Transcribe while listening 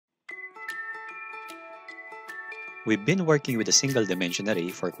We've been working with a single dimension array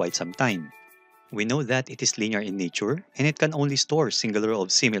for quite some time. We know that it is linear in nature and it can only store single row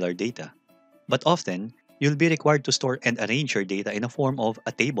of similar data. But often, you'll be required to store and arrange your data in a form of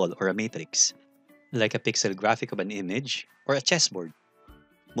a table or a matrix, like a pixel graphic of an image or a chessboard.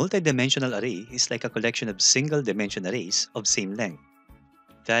 Multidimensional array is like a collection of single-dimension arrays of same length.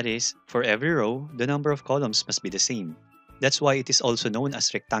 That is, for every row, the number of columns must be the same. That's why it is also known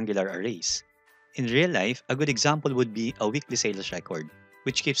as rectangular arrays. In real life, a good example would be a weekly sales record,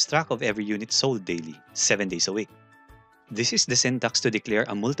 which keeps track of every unit sold daily, 7 days a week. This is the syntax to declare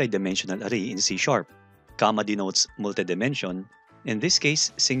a multidimensional array in C#. Comma denotes multidimension. In this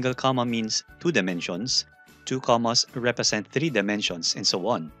case, single comma means 2 dimensions, 2 commas represent 3 dimensions, and so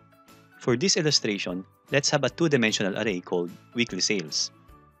on. For this illustration, let's have a 2-dimensional array called weekly sales.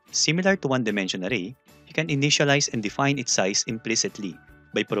 Similar to 1-dimension array, you can initialize and define its size implicitly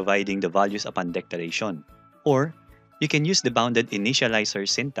by providing the values upon declaration. Or, you can use the bounded initializer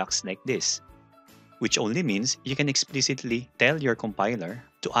syntax like this, which only means you can explicitly tell your compiler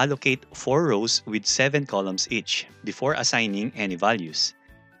to allocate 4 rows with 7 columns each before assigning any values.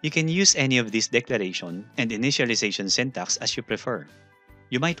 You can use any of this declaration and initialization syntax as you prefer.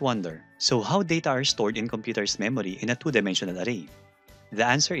 You might wonder, so how data are stored in computer's memory in a 2-dimensional array? The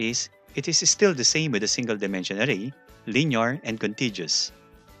answer is, it is still the same with a single-dimension array, linear and contiguous.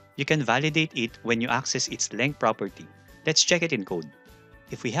 You can validate it when you access its length property. Let's check it in code.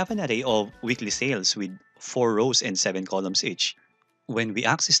 If we have an array of weekly sales with 4 rows and 7 columns each, when we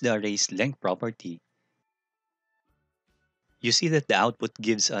access the array's length property, you see that the output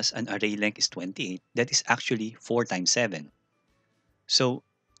gives us an array length is 28 that is actually 4 times 7. So,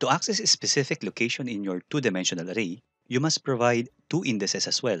 to access a specific location in your 2-dimensional array, you must provide 2 indices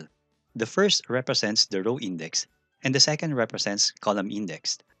as well. The first represents the row index, and the second represents column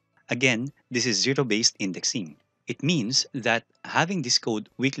index. Again, this is zero-based indexing. It means that having this code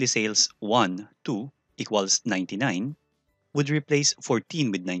weekly sales 1, 2 equals 99 would replace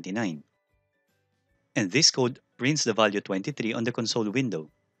 14 with 99. And this code prints the value 23 on the console window.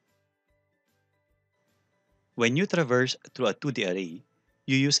 When you traverse through a 2D array,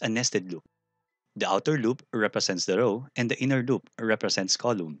 you use a nested loop. The outer loop represents the row and the inner loop represents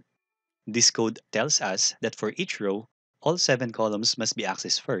column. This code tells us that for each row, all 7 columns must be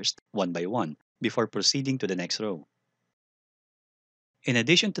accessed first, one by one, before proceeding to the next row. In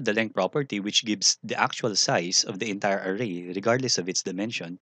addition to the length property which gives the actual size of the entire array regardless of its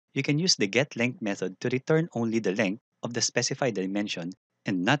dimension, you can use the getLength method to return only the length of the specified dimension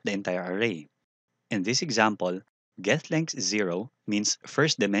and not the entire array. In this example, getLength 0 means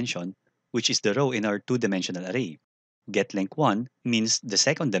first dimension, which is the row in our 2-dimensional array. GetLength 1 means the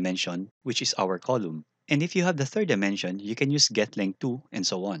second dimension, which is our column. And if you have the third dimension, you can use getLength 2 and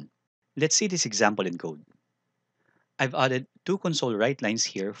so on. Let's see this example in code. I've added 2 console write lines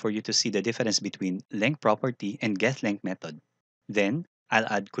here for you to see the difference between length property and getLength method. Then, I'll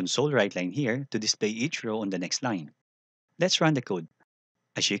add console write line here to display each row on the next line. Let's run the code.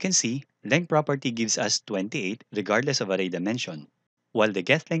 As you can see, length property gives us 28 regardless of array dimension, while the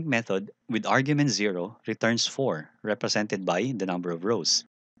getLength method with argument 0 returns 4, represented by the number of rows,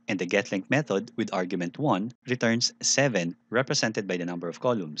 and the getLength method with argument 1 returns 7, represented by the number of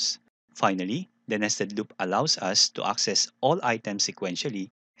columns. Finally, the nested loop allows us to access all items sequentially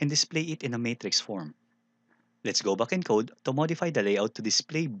and display it in a matrix form. Let's go back in code to modify the layout to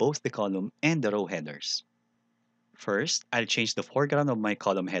display both the column and the row headers. First, I'll change the foreground of my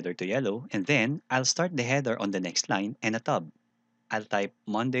column header to yellow, and then I'll start the header on the next line and a tab. I'll type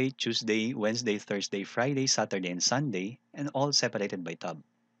Monday, Tuesday, Wednesday, Thursday, Friday, Saturday, and Sunday, and all separated by tab,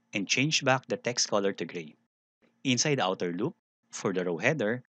 and change back the text color to gray. Inside the outer loop, for the row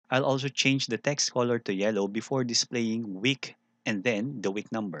header, I'll also change the text color to yellow before displaying week and then the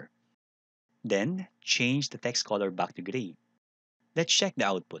week number. Then, change the text color back to gray. Let's check the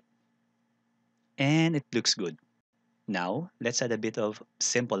output. And it looks good. Now, let's add a bit of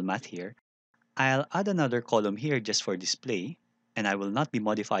simple math here. I'll add another column here just for display, and I will not be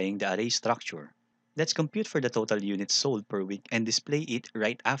modifying the array structure. Let's compute for the total units sold per week and display it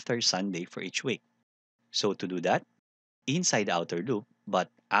right after Sunday for each week. So to do that, inside the outer loop, but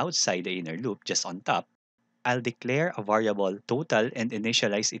outside the inner loop just on top, I'll declare a variable total and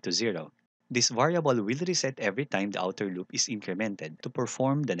initialize it to 0. This variable will reset every time the outer loop is incremented to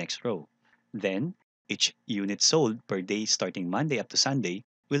perform the next row. Then, each unit sold per day starting Monday up to Sunday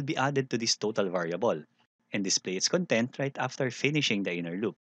will be added to this total variable and display its content right after finishing the inner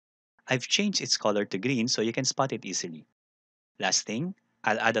loop. I've changed its color to green so you can spot it easily. Last thing,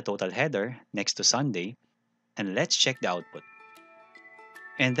 I'll add a total header next to Sunday, and let's check the output.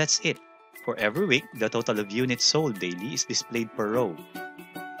 And that's it. For every week, the total of units sold daily is displayed per row.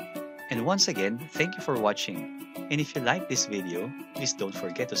 And once again, thank you for watching. And if you like this video, please don't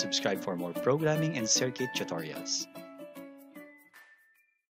forget to subscribe for more programming and circuit tutorials.